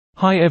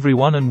Hi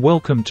everyone and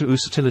welcome to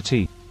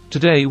Usitility.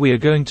 Today we are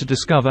going to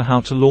discover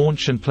how to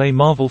launch and play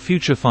Marvel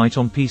Future Fight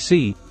on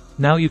PC.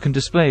 Now you can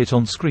display it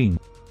on screen.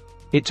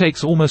 It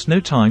takes almost no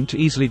time to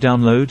easily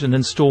download and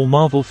install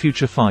Marvel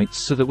Future Fights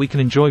so that we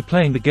can enjoy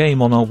playing the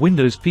game on our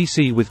Windows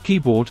PC with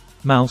keyboard,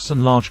 mouse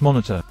and large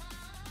monitor.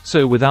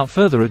 So without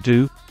further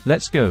ado,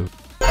 let's go.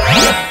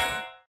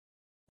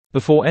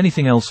 Before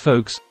anything else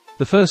folks,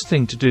 the first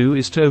thing to do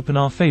is to open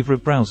our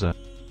favorite browser.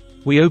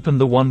 We open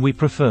the one we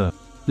prefer.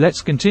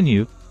 Let's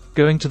continue,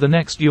 going to the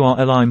next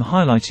URL I'm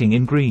highlighting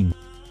in green.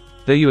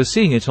 There you are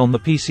seeing it on the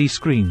PC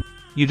screen.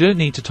 You don't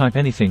need to type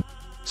anything,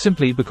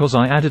 simply because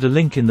I added a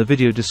link in the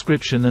video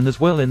description and as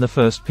well in the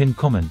first pinned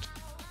comment.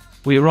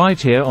 We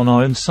arrived here on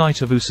our own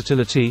site of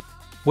Usitility,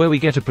 where we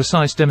get a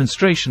precise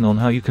demonstration on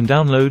how you can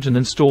download and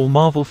install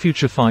Marvel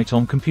Future Fight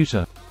on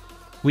computer.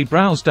 We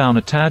browse down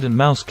a tad and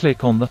mouse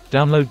click on the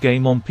Download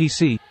Game on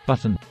PC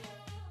button.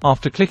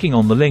 After clicking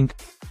on the link,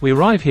 we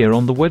arrive here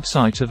on the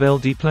website of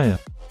LDPlayer,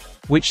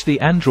 which the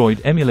Android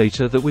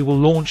emulator that we will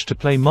launch to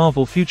play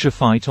Marvel Future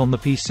Fight on the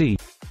PC.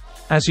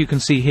 As you can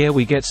see here,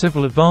 we get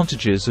several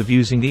advantages of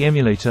using the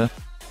emulator: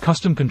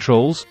 custom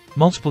controls,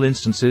 multiple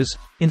instances,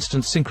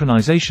 instance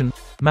synchronization,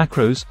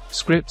 macros,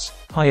 scripts,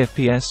 high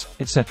FPS,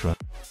 etc.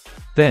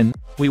 Then,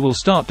 we will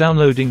start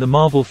downloading the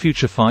Marvel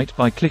Future Fight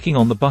by clicking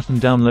on the button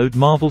Download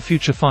Marvel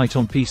Future Fight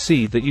on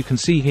PC that you can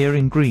see here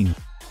in green.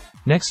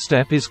 Next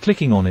step is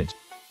clicking on it.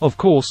 Of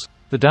course,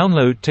 the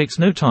download takes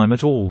no time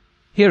at all.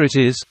 Here it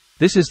is.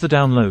 This is the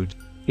download.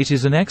 It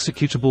is an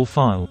executable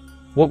file.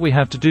 What we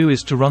have to do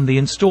is to run the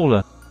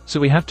installer, so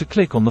we have to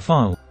click on the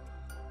file.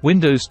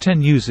 Windows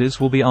 10 users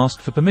will be asked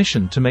for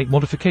permission to make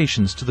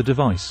modifications to the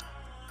device.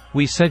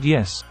 We said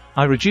yes.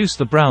 I reduced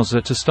the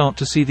browser to start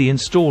to see the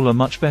installer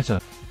much better.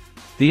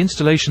 The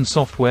installation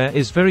software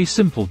is very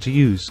simple to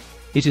use.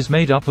 It is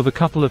made up of a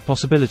couple of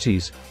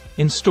possibilities: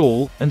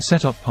 install and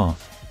setup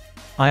path.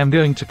 I am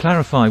going to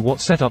clarify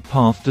what setup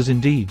path does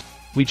indeed.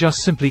 We just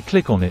simply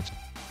click on it.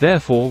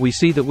 Therefore we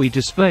see that we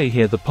display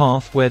here the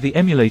path where the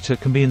emulator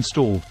can be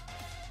installed.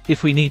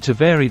 If we need to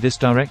vary this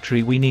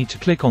directory, we need to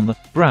click on the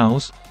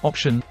Browse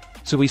option,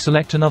 so we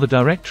select another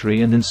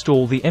directory and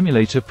install the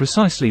emulator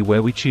precisely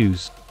where we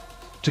choose.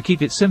 To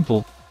keep it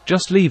simple,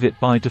 just leave it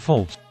by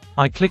default.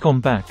 I click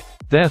on Back.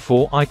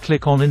 Therefore I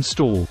click on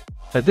Install.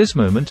 At this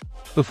moment,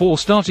 before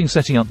starting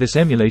setting up this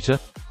emulator,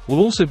 will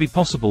also be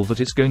possible that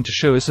it's going to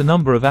show us a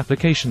number of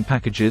application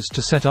packages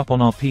to set up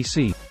on our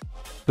PC.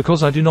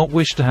 Because I do not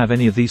wish to have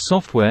any of these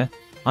software,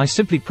 I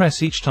simply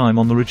press each time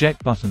on the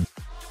Reject button.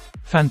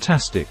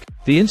 Fantastic.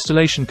 The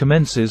installation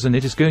commences and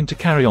it is going to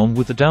carry on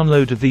with the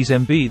download of these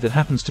MB that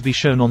happens to be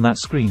shown on that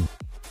screen.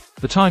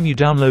 The time you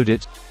download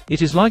it,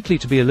 it is likely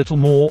to be a little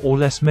more or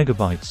less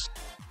megabytes.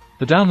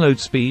 The download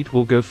speed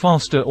will go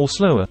faster or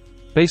slower,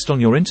 based on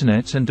your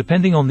internet and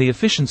depending on the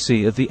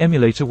efficiency of the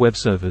emulator web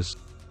servers.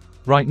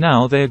 Right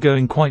now they are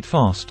going quite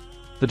fast.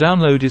 The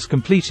download is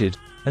completed,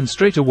 and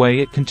straight away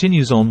it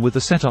continues on with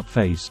the setup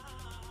phase.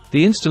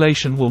 The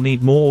installation will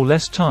need more or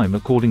less time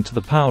according to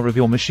the power of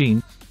your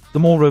machine. The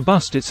more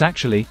robust it's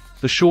actually,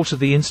 the shorter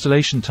the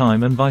installation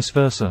time and vice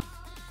versa.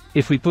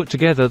 If we put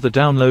together the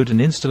download and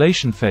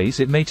installation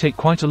phase, it may take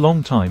quite a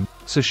long time,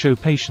 so show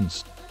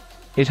patience.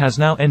 It has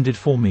now ended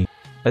for me.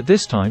 At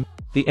this time,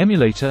 the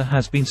emulator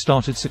has been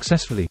started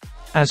successfully.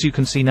 As you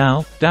can see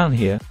now, down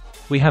here,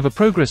 we have a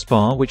progress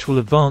bar which will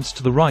advance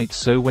to the right,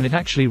 so when it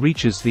actually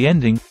reaches the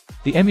ending,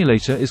 the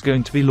emulator is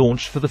going to be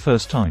launched for the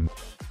first time.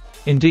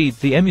 Indeed,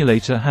 the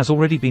emulator has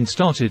already been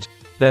started,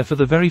 there for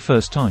the very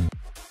first time.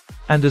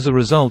 And as a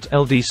result,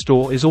 LD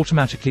Store is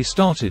automatically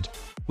started,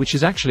 which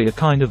is actually a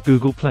kind of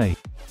Google Play.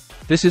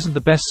 This isn't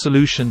the best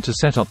solution to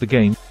set up the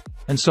game,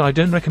 and so I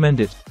don't recommend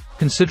it,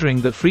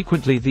 considering that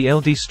frequently the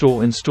LD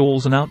Store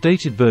installs an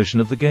outdated version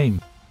of the game.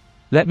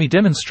 Let me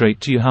demonstrate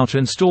to you how to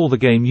install the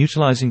game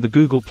utilizing the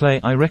Google Play.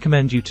 I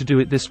recommend you to do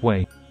it this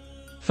way.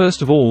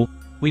 First of all,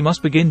 we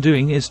must begin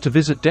doing is to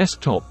visit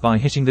desktop by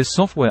hitting this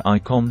software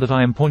icon that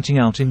I am pointing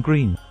out in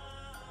green.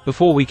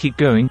 Before we keep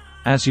going,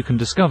 as you can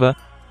discover,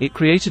 it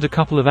created a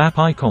couple of app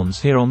icons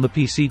here on the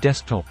PC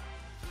desktop.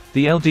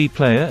 The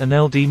LDPlayer and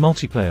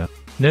LDMultiplayer.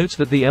 Note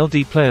that the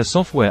LDPlayer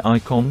software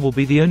icon will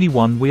be the only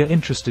one we are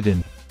interested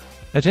in.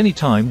 At any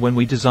time when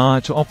we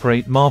desire to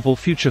operate Marvel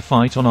Future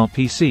Fight on our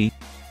PC,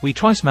 we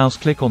twice mouse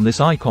click on this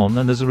icon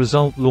and as a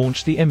result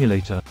launch the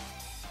emulator.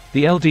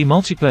 The LD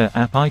Multiplayer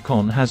app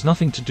icon has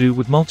nothing to do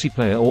with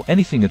multiplayer or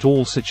anything at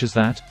all such as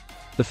that.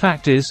 The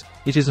fact is,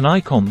 it is an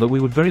icon that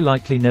we would very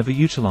likely never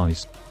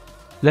utilize.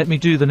 Let me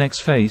do the next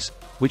phase,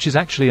 which is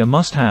actually a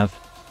must-have,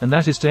 and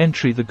that is to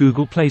enter the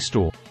Google Play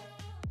Store.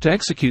 To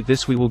execute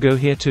this, we will go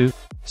here to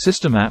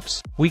System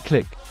Apps, we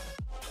click,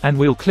 and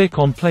we'll click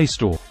on Play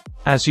Store.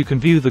 As you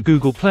can view, the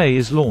Google Play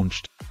is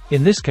launched.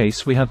 In this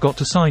case we have got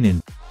to sign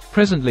in.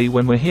 Presently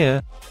when we're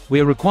here, we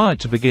are required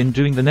to begin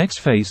doing the next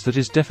phase that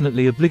is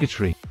definitely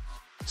obligatory.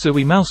 So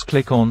we mouse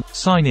click on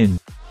Sign In.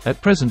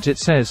 At present it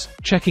says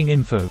Checking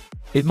Info.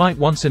 It might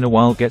once in a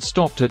while get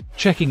stopped at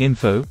Checking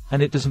Info,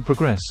 and it doesn't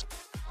progress.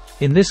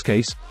 In this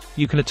case,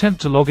 you can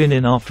attempt to log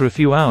in after a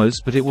few hours,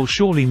 but it will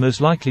surely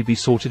most likely be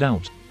sorted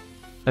out.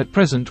 At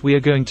present we are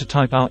going to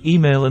type our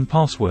email and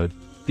password.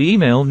 The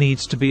email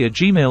needs to be a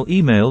Gmail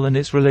email and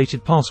its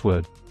related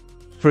password.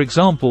 For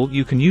example,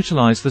 you can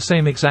utilize the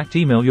same exact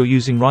email you're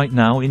using right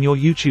now in your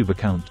YouTube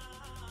account.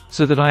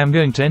 So that I am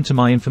going to enter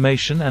my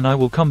information and I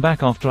will come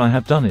back after I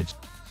have done it.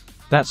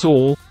 That's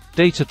all,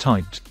 data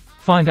typed.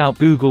 Find out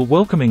Google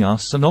welcoming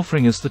us and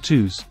offering us the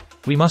twos.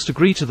 We must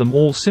agree to them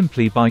all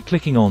simply by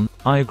clicking on,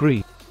 I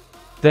agree.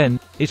 Then,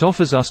 it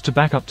offers us to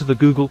back up to the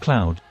Google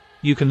Cloud.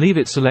 You can leave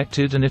it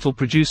selected and it'll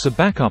produce a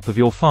backup of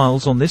your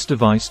files on this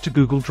device to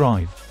Google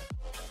Drive.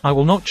 I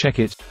will not check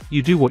it,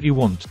 you do what you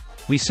want.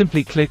 We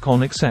simply click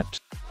on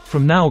accept.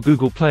 From now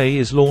Google Play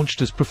is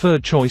launched as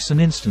preferred choice and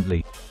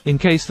instantly. In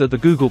case that the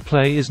Google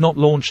Play is not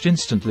launched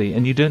instantly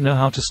and you don't know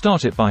how to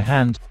start it by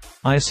hand,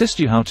 I assist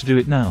you how to do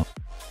it now.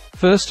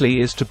 Firstly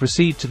is to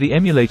proceed to the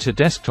emulator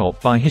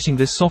desktop by hitting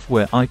this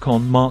software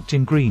icon marked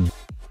in green.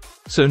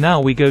 So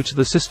now we go to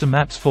the System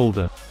Apps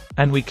folder.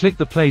 And we click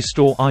the Play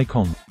Store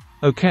icon.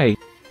 Okay,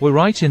 we're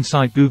right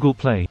inside Google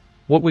Play.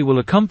 What we will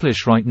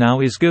accomplish right now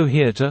is go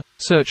here to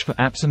search for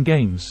apps and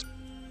games.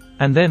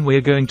 And then we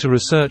are going to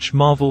research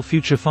Marvel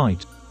Future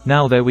Fight.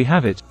 Now there we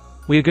have it.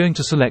 We are going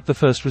to select the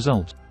first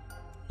result.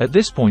 At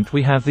this point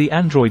we have the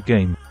Android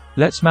game.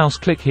 Let's mouse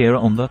click here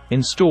on the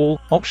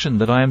Install option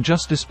that I am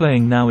just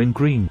displaying now in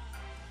green.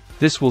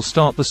 This will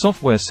start the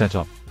software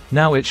setup.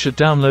 Now it should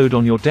download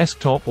on your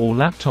desktop or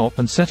laptop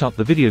and set up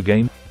the video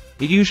game.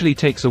 It usually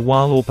takes a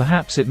while, or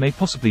perhaps it may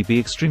possibly be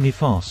extremely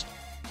fast.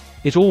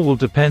 It all will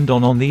depend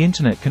on the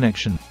internet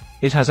connection.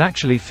 It has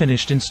actually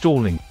finished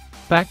installing.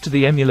 Back to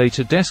the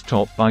emulator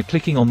desktop by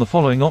clicking on the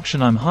following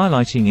option I'm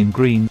highlighting in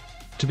green,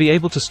 to be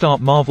able to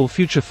start Marvel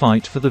Future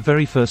Fight for the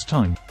very first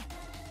time.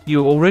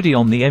 You are already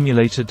on the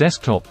emulator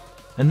desktop,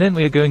 and then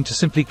we are going to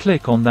simply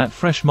click on that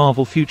fresh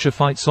Marvel Future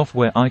Fight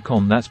software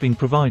icon that's been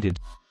provided.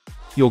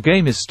 Your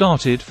game is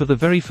started for the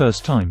very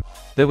first time.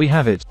 There we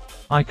have it.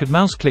 I could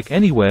mouse click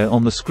anywhere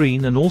on the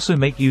screen and also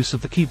make use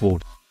of the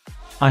keyboard.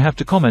 I have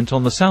to comment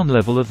on the sound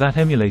level of that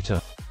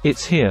emulator.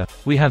 It's here.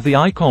 We have the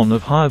icon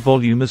of higher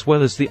volume as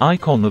well as the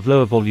icon of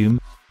lower volume.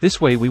 This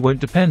way we won't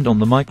depend on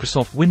the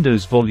Microsoft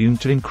Windows volume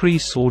to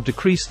increase or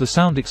decrease the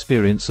sound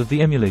experience of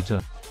the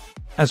emulator.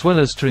 As well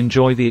as to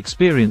enjoy the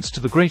experience to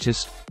the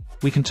greatest,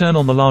 we can turn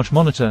on the large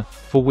monitor,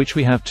 for which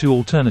we have two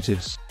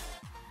alternatives.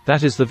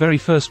 That is the very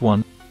first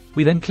one.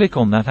 We then click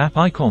on that app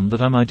icon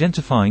that I'm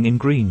identifying in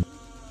green.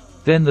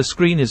 Then the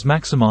screen is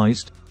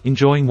maximized,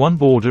 enjoying one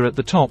border at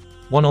the top,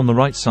 one on the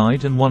right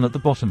side and one at the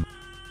bottom.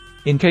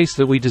 In case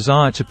that we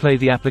desire to play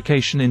the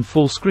application in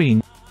full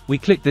screen, we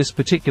click this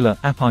particular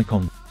app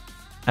icon.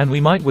 And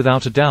we might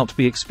without a doubt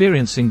be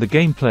experiencing the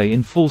gameplay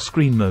in full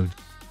screen mode.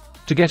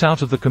 To get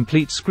out of the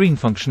complete screen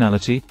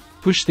functionality,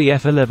 push the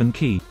F11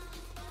 key.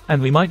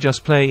 And we might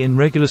just play in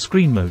regular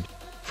screen mode.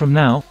 From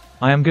now,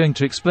 I am going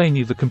to explain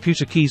you the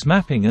computer keys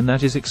mapping, and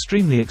that is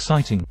extremely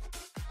exciting.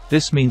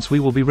 This means we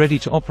will be ready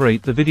to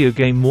operate the video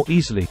game more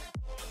easily.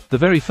 The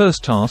very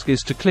first task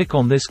is to click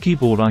on this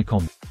keyboard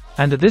icon.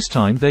 And at this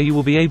time there you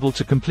will be able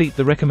to complete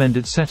the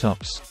recommended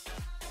setups.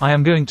 I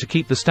am going to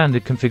keep the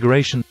standard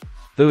configuration,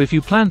 though if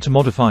you plan to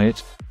modify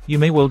it, you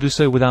may well do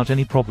so without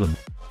any problem.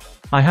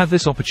 I have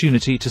this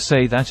opportunity to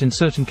say that in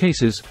certain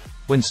cases,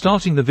 when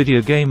starting the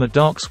video game a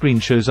dark screen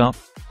shows up.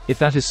 If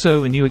that is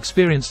so and you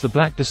experience the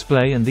black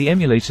display and the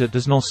emulator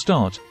does not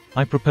start,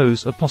 I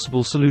propose a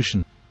possible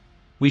solution.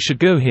 We should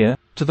go here,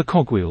 to the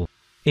cogwheel.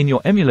 In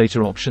your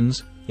emulator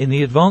options, in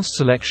the advanced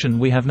selection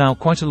we have now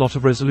quite a lot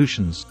of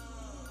resolutions.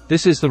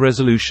 This is the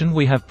resolution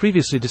we have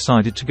previously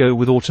decided to go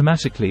with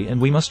automatically,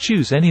 and we must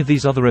choose any of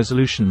these other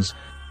resolutions,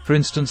 for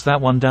instance that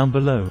one down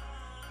below.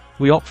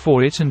 We opt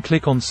for it and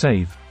click on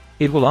Save.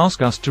 It will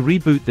ask us to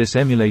reboot this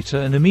emulator,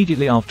 and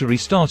immediately after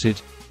restart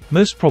it,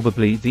 most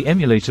probably the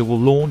emulator will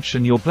launch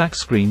and your black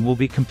screen will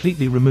be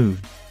completely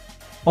removed.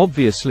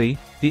 Obviously,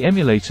 the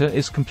emulator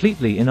is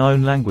completely in our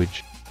own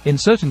language. In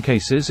certain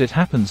cases it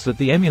happens that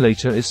the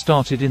emulator is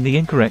started in the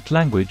incorrect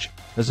language,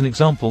 as an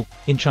example,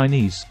 in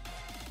Chinese.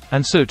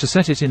 And so to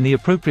set it in the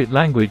appropriate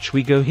language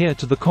we go here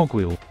to the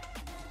cogwheel.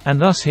 And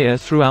thus here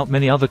throughout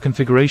many other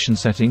configuration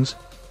settings,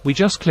 we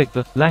just click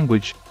the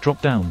Language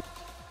drop down.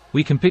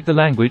 We can pick the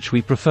language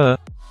we prefer,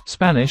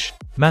 Spanish,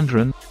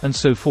 Mandarin, and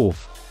so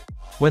forth.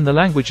 When the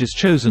language is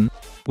chosen,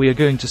 we are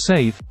going to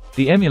save,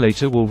 the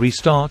emulator will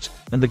restart,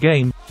 and the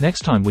game, next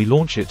time we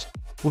launch it,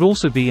 would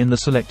also be in the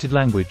selected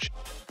language.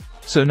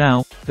 So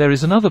now, there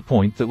is another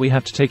point that we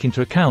have to take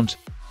into account,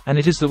 and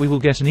it is that we will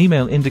get an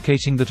email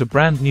indicating that a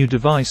brand new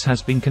device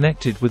has been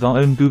connected with our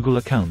own Google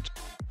account.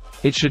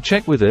 It should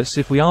check with us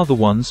if we are the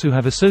ones who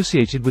have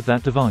associated with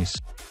that device.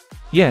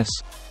 Yes,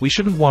 we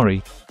shouldn't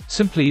worry,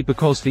 simply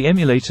because the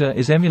emulator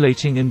is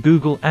emulating a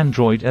Google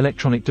Android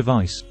electronic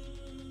device.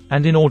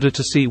 And in order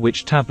to see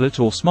which tablet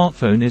or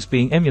smartphone is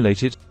being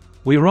emulated,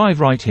 we arrive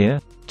right here,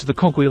 to the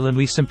cogwheel, and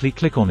we simply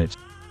click on it.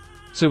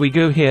 So we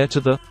go here to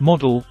the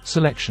Model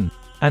selection.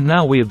 And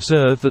now we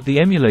observe that the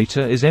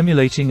emulator is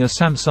emulating a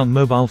Samsung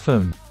mobile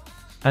phone.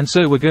 And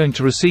so we're going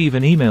to receive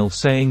an email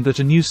saying that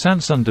a new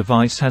Samsung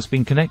device has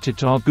been connected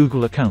to our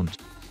Google account.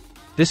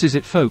 This is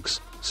it,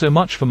 folks. So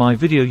much for my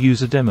video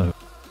user demo.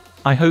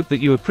 I hope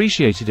that you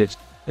appreciated it,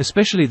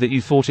 especially that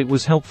you thought it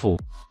was helpful.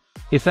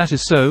 If that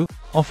is so,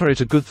 offer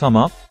it a good thumb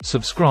up,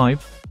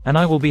 subscribe, and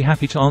I will be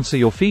happy to answer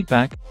your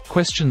feedback,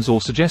 questions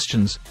or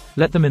suggestions.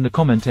 Let them in the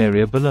comment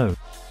area below.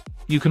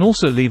 You can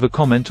also leave a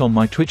comment on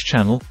my Twitch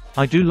channel.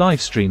 I do live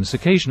streams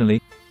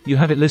occasionally. You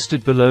have it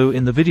listed below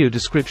in the video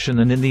description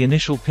and in the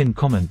initial pinned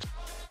comment.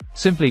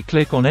 Simply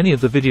click on any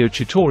of the video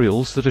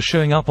tutorials that are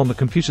showing up on the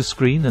computer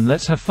screen and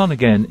let's have fun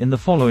again in the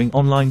following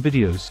online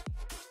videos.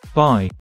 Bye.